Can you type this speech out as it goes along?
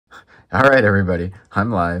All right, everybody,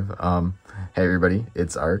 I'm live. Hey, everybody,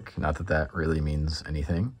 it's Ark. Not that that really means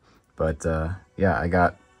anything, but yeah, I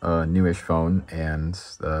got a newish phone, and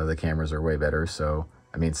the cameras are way better. So,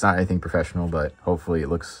 I mean, it's not anything professional, but hopefully it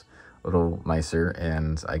looks a little nicer,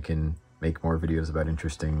 and I can make more videos about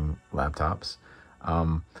interesting laptops.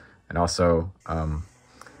 And also,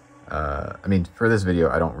 I mean, for this video,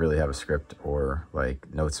 I don't really have a script or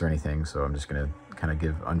like notes or anything, so I'm just gonna kind of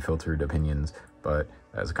give unfiltered opinions. But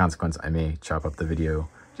as a consequence, I may chop up the video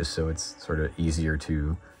just so it's sort of easier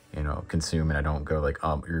to, you know, consume, and I don't go like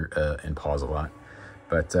and pause a lot.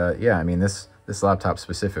 But yeah, I mean, this laptop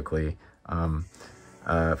specifically,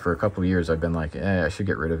 for a couple of years, I've been like, I should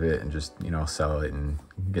get rid of it and just, you know, sell it and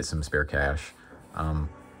get some spare cash.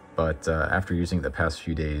 But after using it the past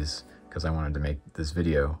few days, because I wanted to make this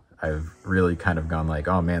video, I've really kind of gone like,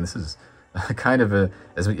 oh man, this is kind of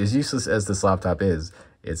as useless as this laptop is,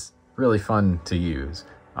 it's really fun to use,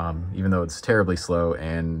 even though it's terribly slow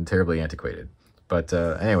and terribly antiquated. But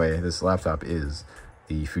anyway, this laptop is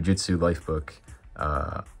the Fujitsu Lifebook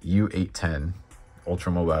U810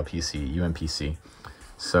 Ultra Mobile PC, UMPC.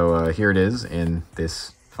 So here it is in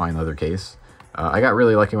this fine leather case. I got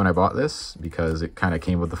really lucky when I bought this because it kind of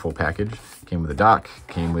came with the full package. Came with a dock,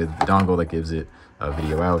 came with the dongle that gives it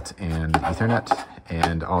video out and Ethernet,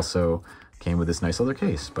 and also came with this nice leather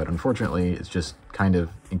case. But unfortunately, it's just kind of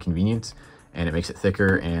inconvenient, and it makes it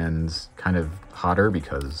thicker and kind of hotter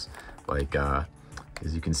because, like,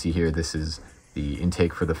 as you can see here, this is the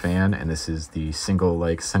intake for the fan, and this is the single,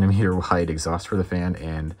 like, centimeter wide exhaust for the fan,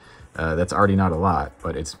 and that's already not a lot,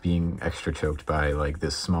 but it's being extra choked by like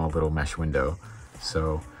this small little mesh window.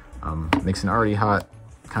 So makes an already hot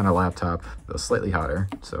kind of laptop slightly hotter,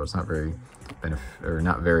 so it's not very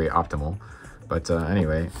not very optimal. But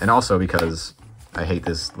anyway, and also because I hate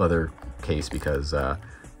this leather case because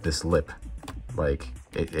this lip, like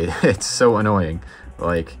it's so annoying.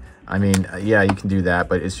 Like, I mean, yeah, you can do that,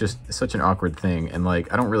 but it's just such an awkward thing, and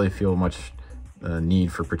like I don't really feel much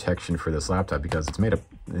need for protection for this laptop because it's made of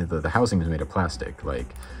the housing is made of plastic. Like,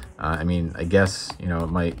 I mean, I guess, you know, it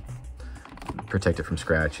might protect it from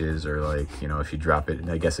scratches, or like, you know, if you drop it,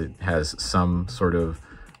 I guess it has some sort of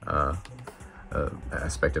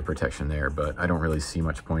aspect of protection there, but I don't really see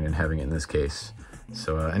much point in having it in this case.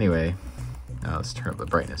 So anyway, let's turn up the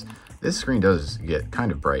brightness. This screen does get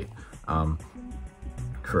kind of bright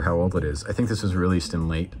for how old it is. I think this was released in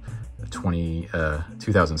late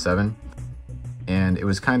 2007, and it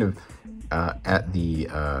was kind of at the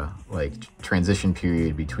like transition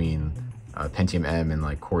period between Pentium M and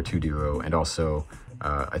like Core 2 Duo, and also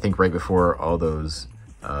I think right before all those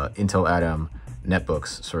Intel Atom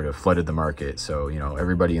netbooks sort of flooded the market. So, you know,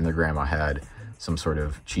 everybody and their grandma had some sort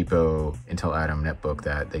of cheapo Intel Atom netbook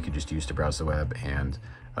that they could just use to browse the web and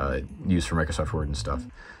use for Microsoft Word and stuff.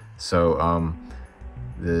 So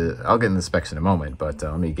I'll get into the specs in a moment, but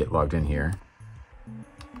let me get logged in here.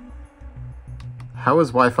 How is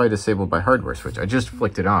Wi-Fi disabled by hardware switch? I just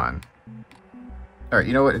flicked it on. All right,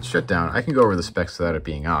 you know what? It's shut down. I can go over the specs without it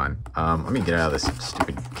being on. Let me get out of this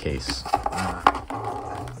stupid case.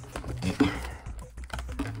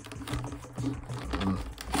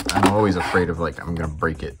 I'm always afraid of, like, I'm gonna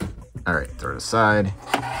break it. All right, throw it aside.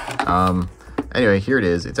 Anyway, here it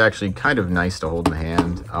is. It's actually kind of nice to hold in the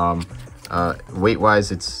hand.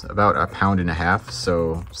 Weight-wise, it's about 1.5 pounds,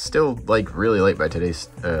 so still like really light by today's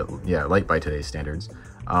light by today's standards.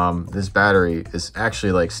 This battery is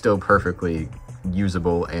actually like still perfectly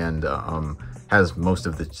usable and has most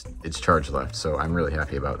of its charge left, so I'm really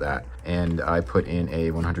happy about that. And I put in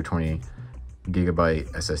a 120 gigabyte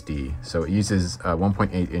SSD, so it uses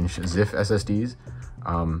 1.8-inch ZIF SSDs.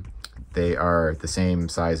 They are the same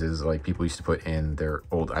size as like people used to put in their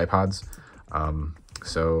old iPods.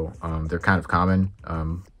 So they're kind of common.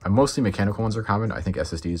 Mostly mechanical ones are common. I think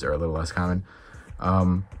SSDs are a little less common.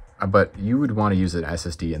 But you would want to use an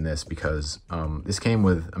SSD in this because this came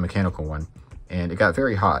with a mechanical one, and it got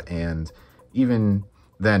very hot. And even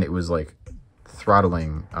then, it was like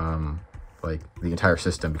throttling like the entire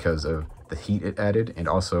system because of the heat it added, and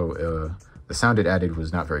also the sound it added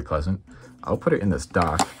was not very pleasant. I'll put it in this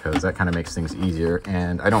dock because that kind of makes things easier,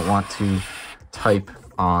 and I don't want to type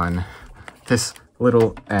on this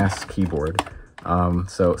little ass keyboard.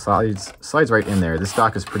 So slides right in there. This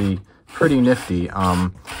dock is pretty nifty.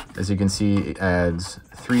 As you can see, it adds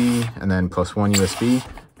 3 and then plus 1 USB,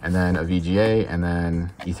 and then a VGA, and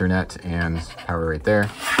then Ethernet and power right there.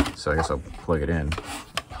 So I guess I'll plug it in.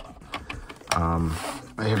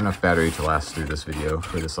 I have enough battery to last through this video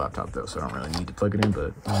for this laptop though, so I don't really need to plug it in,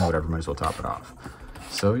 but whatever, might as well top it off.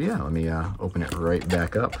 So yeah, let me open it right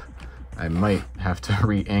back up. I might have to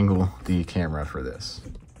re-angle the camera for this.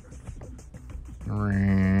 All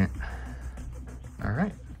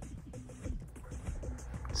right.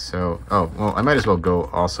 So, oh, well, I might as well go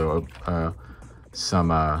also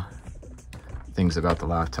some things about the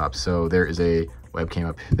laptop. So there is a webcam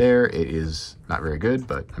up there. It is not very good,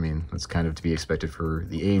 but I mean, that's kind of to be expected for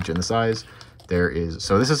the age and the size. There is,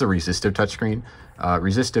 so this is a resistive touchscreen.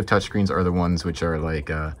 Resistive touchscreens are the ones which are like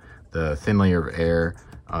the thin layer of air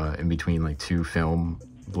in between like two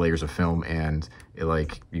layers of film, and it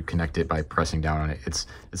like you connect it by pressing down on it. It's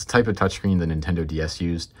a type of touchscreen the Nintendo DS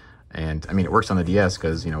used, and I mean it works on the DS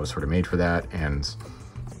because, you know, it's sort of made for that, and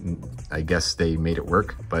I guess they made it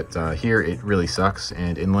work. But here it really sucks,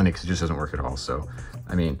 and in Linux it just doesn't work at all. So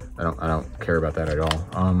I mean, I don't care about that at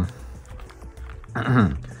all.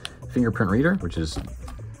 Fingerprint reader, which is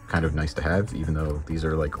kind of nice to have, even though these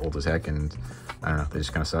are like old as heck, and I don't know, they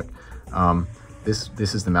just kind of suck.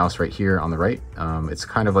 This is the mouse right here on the right. It's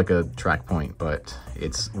kind of like a track point, but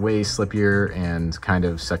it's way slippier and kind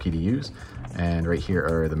of sucky to use. And right here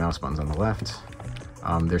are the mouse buttons on the left.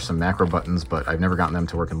 There's some macro buttons, but I've never gotten them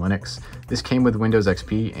to work in Linux. This came with Windows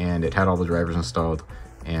XP, and it had all the drivers installed,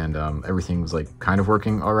 and everything was like kind of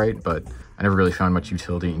working all right, but I never really found much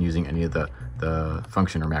utility in using any of the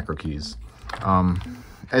function or macro keys.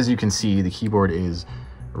 As you can see, the keyboard is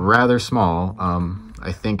rather small.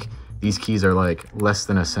 I think these keys are like less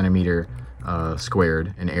than a centimeter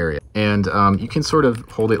squared in area. And you can sort of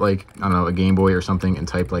hold it like, I don't know, a Game Boy or something and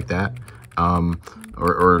type like that.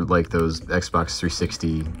 Or like those Xbox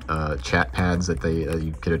 360 chat pads that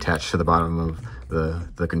you could attach to the bottom of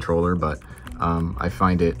the controller. But I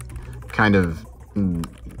find it kind of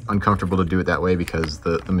uncomfortable to do it that way because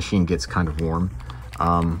the machine gets kind of warm.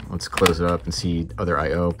 Let's close it up and see other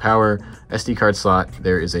I/O. Power, SD card slot,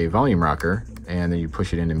 there is a volume rocker, and then you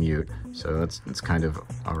push it into mute. So it's kind of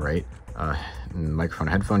all right. Microphone,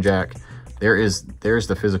 headphone jack. There's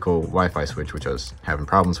the physical Wi-Fi switch, which I was having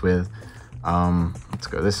problems with. Let's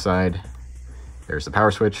go this side. There's the power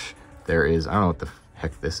switch. There is, I don't know what the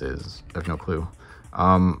heck this is. I have no clue.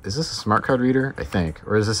 Is this a smart card reader? I think.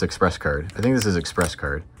 Or is this express card? I think this is express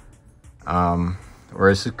card. Or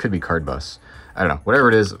this could be card bus. I don't know. Whatever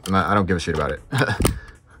it is, I don't give a shit about it.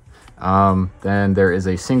 Then there is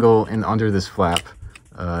a single under this flap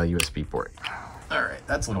USB port. All right,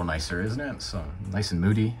 that's a little nicer, isn't it? So nice and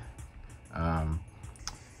moody.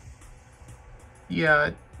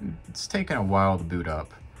 Yeah, it's taken a while to boot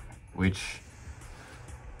up, which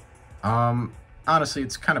honestly,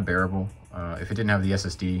 it's kind of bearable. If it didn't have the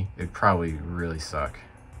SSD, it'd probably really suck.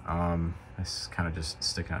 It's kind of just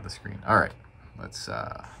sticking out the screen. All right, let's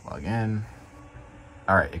log in.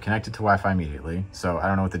 All right, it connected to Wi-Fi immediately. So I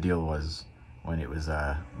don't know what the deal was when it was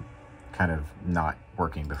kind of not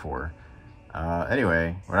working before.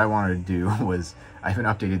 Anyway, what I wanted to do was, I haven't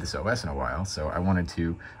updated this OS in a while, so I wanted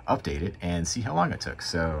to update it and see how long it took.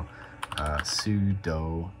 So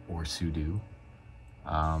sudo or sudo.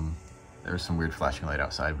 There's some weird flashing light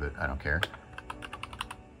outside, but I don't care.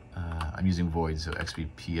 I'm using void, so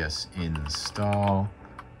xbps install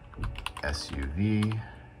suv.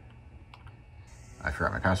 I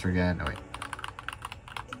forgot my password again. Oh, wait.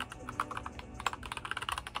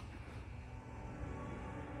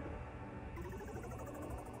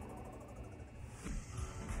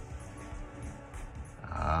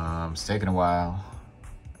 It's taking a while.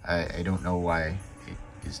 I don't know why it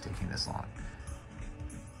is taking this long.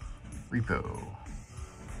 Repo.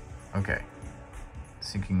 Okay.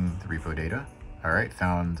 Syncing the repo data. All right,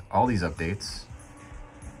 found all these updates.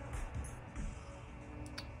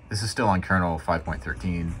 This is still on kernel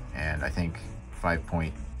 5.13, and I think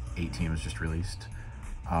 5.18 was just released.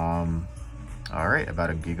 All right, about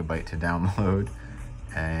a gigabyte to download,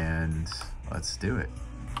 and let's do it.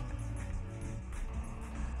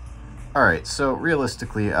 All right, so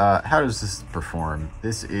realistically, how does this perform?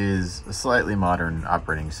 This is a slightly modern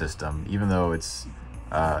operating system, even though it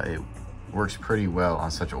works pretty well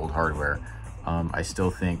on such old hardware. I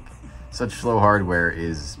still think such slow hardware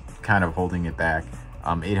is kind of holding it back.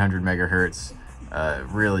 800 megahertz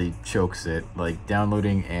really chokes it. Like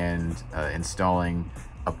downloading and installing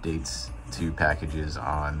updates to packages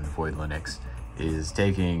on Void Linux is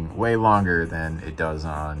taking way longer than it does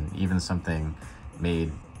on even something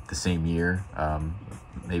made the same year,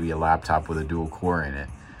 maybe a laptop with a dual core in it.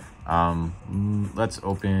 Let's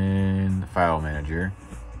open the file manager,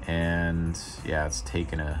 and yeah, it's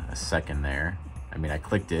taken a second there. I mean, I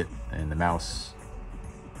clicked it and the mouse,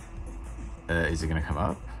 is it gonna come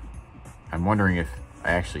up? I'm wondering if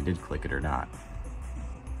I actually did click it or not.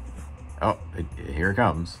 Oh, here it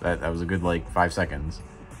comes. That was a good like 5 seconds,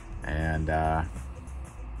 and there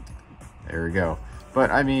we go.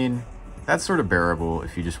 But I mean, that's sort of bearable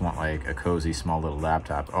if you just want like a cozy small little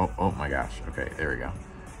laptop. Oh my gosh. Okay, there we go.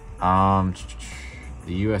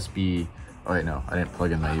 The USB, oh wait, no, I didn't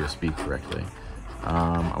plug in my USB correctly.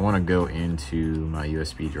 I want to go into my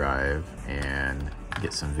USB drive and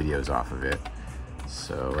get some videos off of it.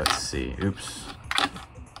 So let's see. Oops.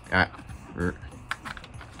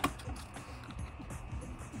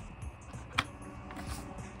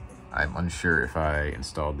 I'm unsure if I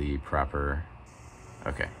installed the proper...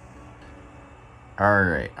 Okay.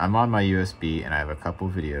 Alright, I'm on my USB and I have a couple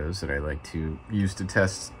videos that I like to use to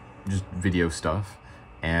test just video stuff.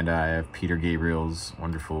 And I have Peter Gabriel's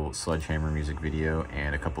wonderful Sledgehammer music video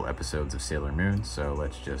and a couple episodes of Sailor Moon. So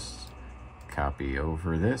let's just copy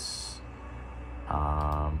over this.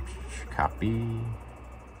 Copy.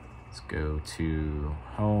 Let's go to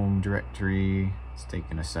home directory. It's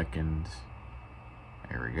taking a second.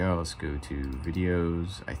 There we go. Let's go to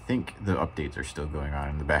videos. I think the updates are still going on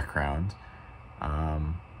in the background.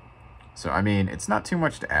 So, I mean, it's not too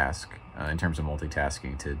much to ask in terms of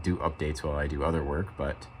multitasking to do updates while I do other work,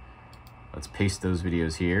 but let's paste those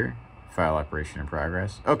videos here. File operation in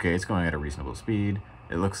progress. Okay, it's going at a reasonable speed,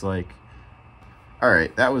 it looks like.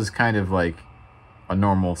 Alright, that was kind of like a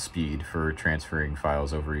normal speed for transferring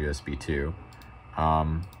files over USB 2.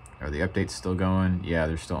 Are the updates still going? Yeah,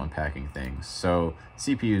 they're still unpacking things. So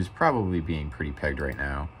CPU is probably being pretty pegged right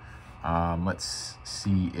now. Let's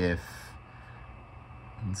see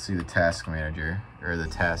the task manager, or the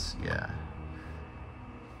task, yeah.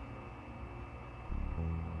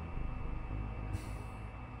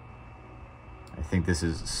 I think this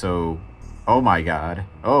is so, oh my god,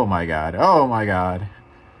 oh my god, oh my god.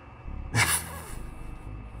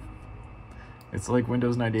 It's like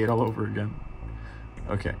Windows 98 all over again.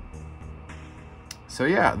 Okay. So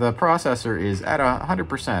yeah, the processor is at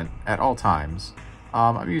 100% at all times.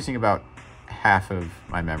 I'm using about half of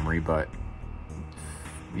my memory, but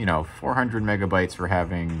you know, 400 megabytes for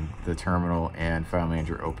having the terminal and file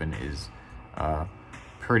manager open is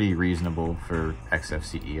pretty reasonable for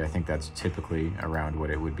XFCE. I think that's typically around what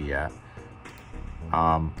it would be at.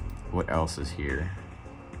 What else is here?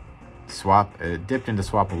 Swap, it dipped into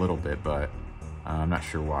swap a little bit, but I'm not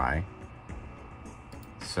sure why.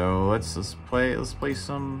 So let's play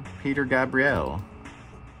some Peter Gabriel.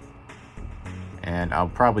 And I'll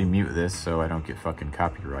probably mute this so I don't get fucking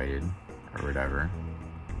copyrighted or whatever.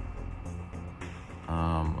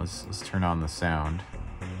 Let's turn on the sound.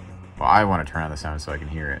 Well, I want to turn on the sound so I can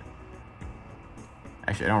hear it.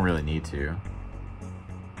 Actually, I don't really need to.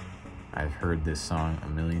 I've heard this song a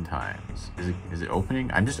million times. Is it opening?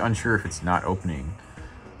 I'm just unsure if it's not opening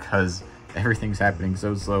because everything's happening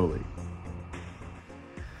so slowly.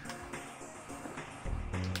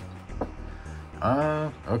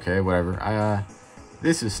 Okay, whatever.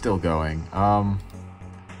 This is still going. Can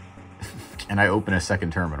I open a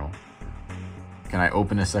second terminal? Can I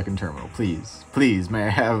open a second terminal? Please. Please, may I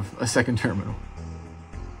have a second terminal?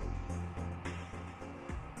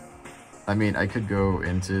 I mean, I could go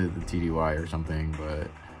into the TDY or something,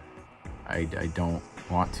 but I don't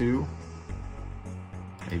want to.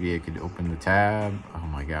 Maybe I could open the tab. Oh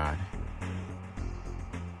my god.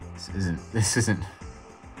 This isn't...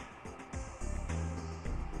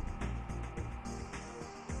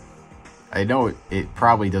 I know it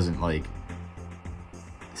probably doesn't, like,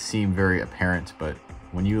 seem very apparent, but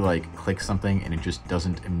when you, like, click something and it just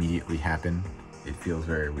doesn't immediately happen, it feels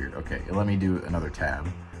very weird. Okay, let me do another tab.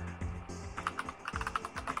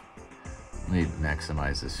 Let me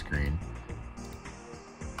maximize this screen.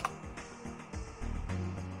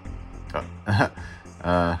 I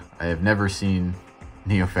have never seen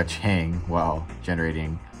NeoFetch hang while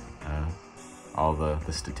generating all the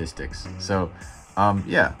statistics. So,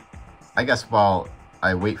 yeah. I guess while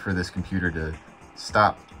I wait for this computer to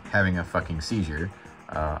stop having a fucking seizure,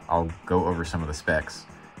 I'll go over some of the specs.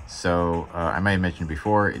 So I might have mentioned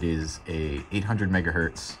before, it is a 800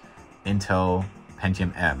 megahertz Intel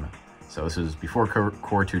Pentium M. So this was before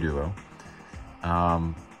Core 2 Duo.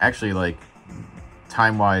 Actually, like,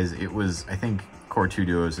 time-wise, it was, I think Core 2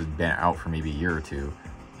 Duos had been out for maybe a year or two,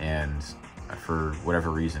 and for whatever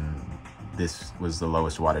reason, this was the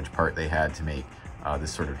lowest wattage part they had to make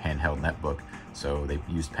this sort of handheld netbook, so they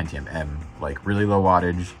used Pentium M, like really low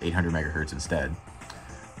wattage, 800 megahertz instead.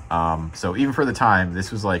 So even for the time,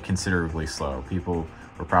 this was like considerably slow. People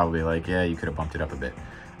were probably like, yeah, you could have bumped it up a bit.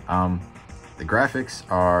 The graphics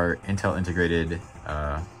are Intel integrated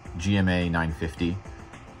GMA 950,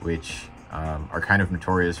 which are kind of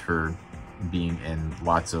notorious for being in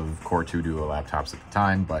lots of Core 2 Duo laptops at the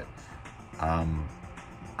time, but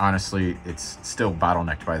honestly, it's still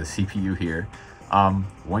bottlenecked by the CPU here. 1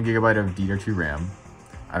 gigabyte of DDR2 RAM,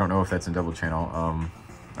 I don't know if that's in double channel.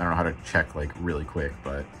 I don't know how to check like really quick,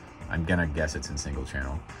 but I'm gonna guess it's in single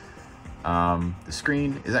channel. The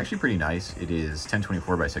screen is actually pretty nice. It is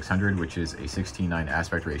 1024 by 600, which is a 16:9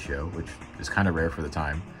 aspect ratio, which is kind of rare for the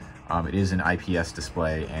time. It is an IPS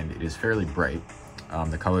display and it is fairly bright.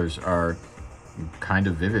 The colors are kind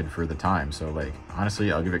of vivid for the time, so like honestly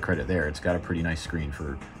I'll give it credit there. It's got a pretty nice screen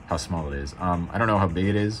for how small it is. I don't know how big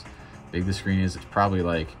it is, big the screen is. It's probably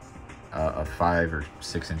like a 5 or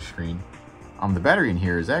 6 inch screen. The battery in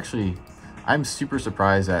here is actually, I'm super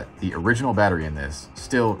surprised that the original battery in this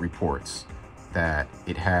still reports that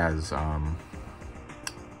it has I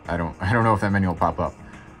don't know if that menu will pop up.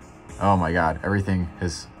 Oh my god, everything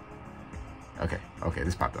has okay,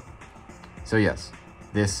 this popped up. So yes,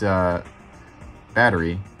 this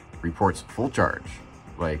battery reports full charge.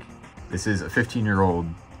 Like, this is a 15-year-old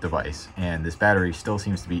device and this battery still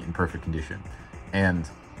seems to be in perfect condition. And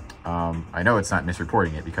I know it's not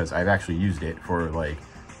misreporting it because I've actually used it for like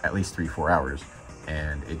at least 3-4 hours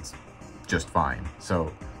and it's just fine.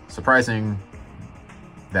 So surprising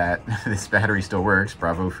that this battery still works.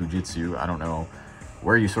 Bravo Fujitsu. I don't know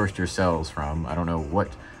where you sourced your cells from. I don't know what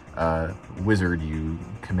wizard you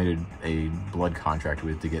committed a blood contract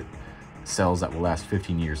with to get cells that will last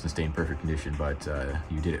 15 years and stay in perfect condition, but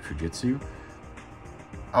you did it, Fujitsu.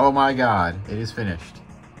 Oh my god, it is finished.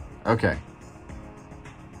 Okay.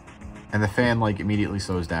 And the fan like immediately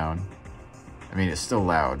slows down. I mean, it's still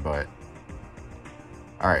loud, but...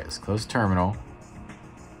 Alright, let's close the terminal.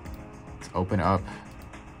 Let's open up.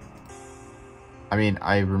 I mean,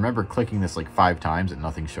 I remember clicking this like 5 times and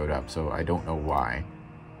nothing showed up, so I don't know why.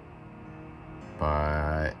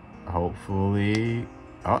 But hopefully...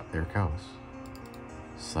 Oh, there it goes.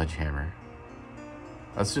 Sledgehammer.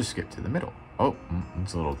 Let's just skip to the middle. Oh,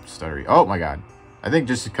 it's a little stuttery. Oh my god. I think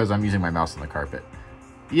just because I'm using my mouse on the carpet.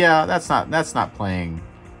 Yeah, that's not playing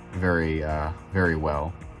very very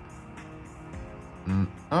well.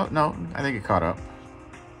 Oh no, I think it caught up.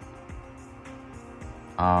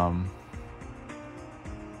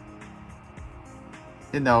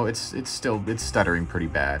 No, it's stuttering pretty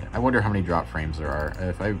bad. I wonder how many drop frames there are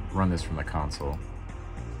if I run this from the console.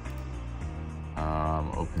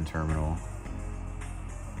 Open terminal.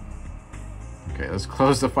 Okay, let's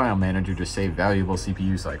close the file manager to save valuable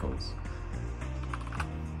CPU cycles.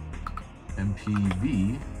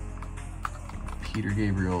 MPV Peter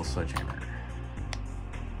Gabriel Sledgehammer.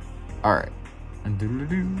 Alright.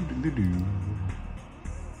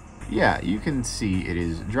 Yeah, you can see it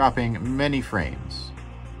is dropping many frames.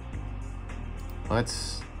 Let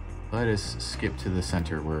us skip to the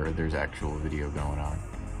center where there's actual video going on.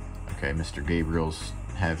 Okay, Mr. Gabriel's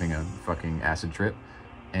having a fucking acid trip.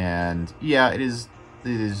 And yeah, it is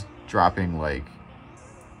dropping like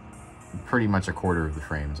pretty much a quarter of the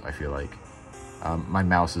frames, I feel like. My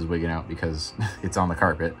mouse is wigging out because it's on the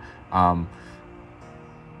carpet.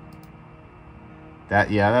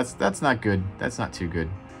 That's not good. That's not too good.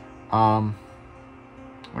 I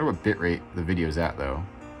wonder what bitrate the video's at though.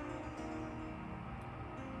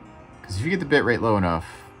 Because if you get the bitrate low enough,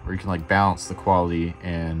 where you can like balance the quality,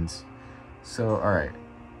 and so alright.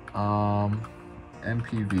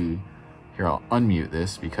 MPV. Here, I'll unmute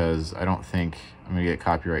this because I don't think I'm gonna get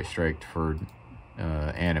copyright striked for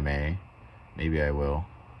anime. Maybe I will.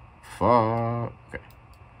 Fuck. Okay.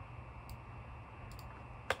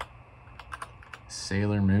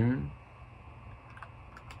 Sailor Moon.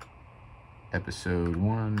 Episode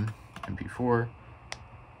 1, MP4.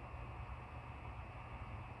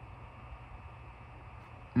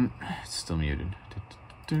 It's still muted.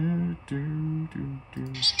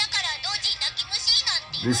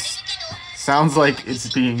 This sounds like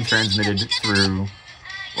it's being transmitted through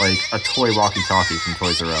like a toy walkie-talkie from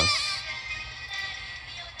Toys R Us.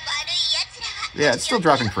 Yeah, it's still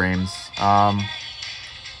dropping frames.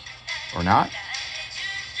 Or not?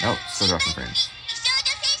 Nope, still dropping frames.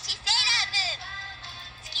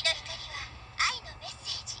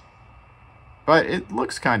 But it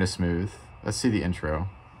looks kind of smooth. Let's see the intro.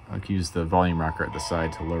 I'll use the volume rocker at the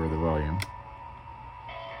side to lower the volume.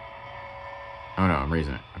 Oh no, I'm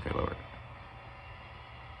raising it. Okay, lower it.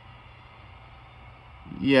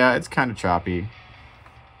 Yeah, it's kind of choppy.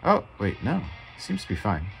 Oh, wait, no. It seems to be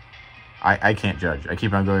fine. I can't judge. I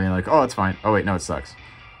keep on going like, oh, it's fine. Oh, wait, no, it sucks.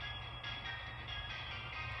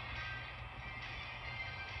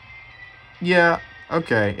 Yeah,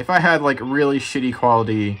 okay. If I had, like, really shitty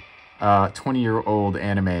quality 20-year-old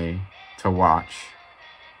anime to watch,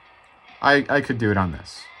 I could do it on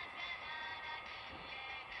this.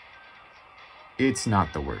 It's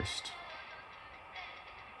not the worst.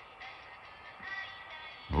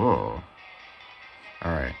 Whoa.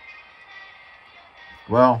 Alright.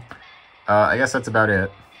 Well, I guess that's about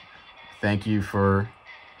it. Thank you for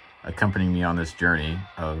accompanying me on this journey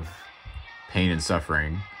of pain and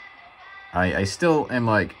suffering. I still am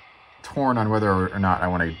like torn on whether or not I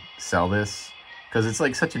want to sell this, because it's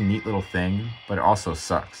like such a neat little thing, but it also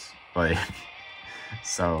sucks. Like,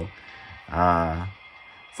 so,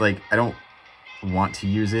 it's like I don't want to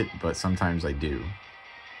use it, but sometimes I do.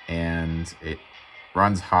 And it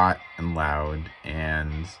runs hot and loud,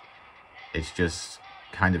 and it's just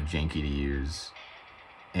kind of janky to use.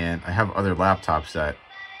 And I have other laptops that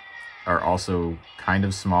are also kind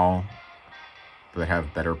of small, but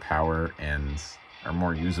have better power and are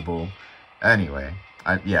more usable. Anyway,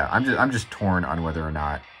 I'm just torn on whether or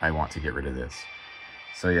not I want to get rid of this.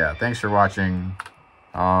 So yeah, thanks for watching.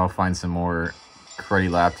 I'll find some more cruddy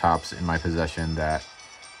laptops in my possession that...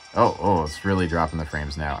 Oh, it's really dropping the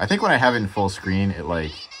frames now. I think when I have it in full screen, it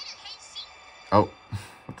like... Oh,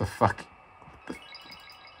 what the fuck?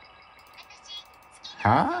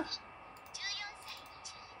 Huh?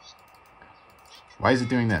 Why is it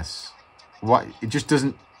doing this? Why? It just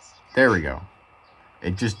doesn't... There we go.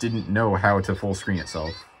 It just didn't know how to full screen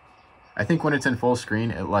itself. I think when it's in full screen,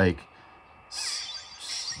 it like...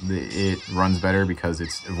 It runs better because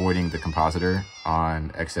it's avoiding the compositor on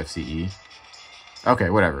XFCE. Okay,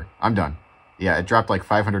 whatever. I'm done. Yeah, it dropped like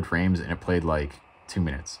 500 frames and it played like 2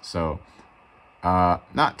 minutes. So,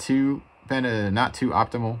 not too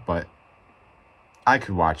optimal, but I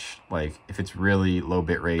could watch, like, if it's really low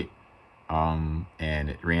bit rate, and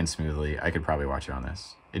it ran smoothly, I could probably watch it on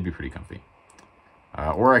this. It'd be pretty comfy.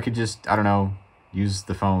 Or I could just, I don't know, use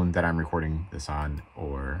the phone that I'm recording this on,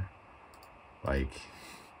 or like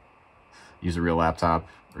use a real laptop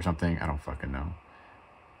or something. I don't fucking know.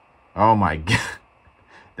 Oh my god.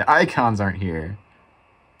 The icons aren't here.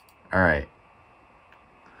 All right.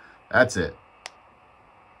 That's it.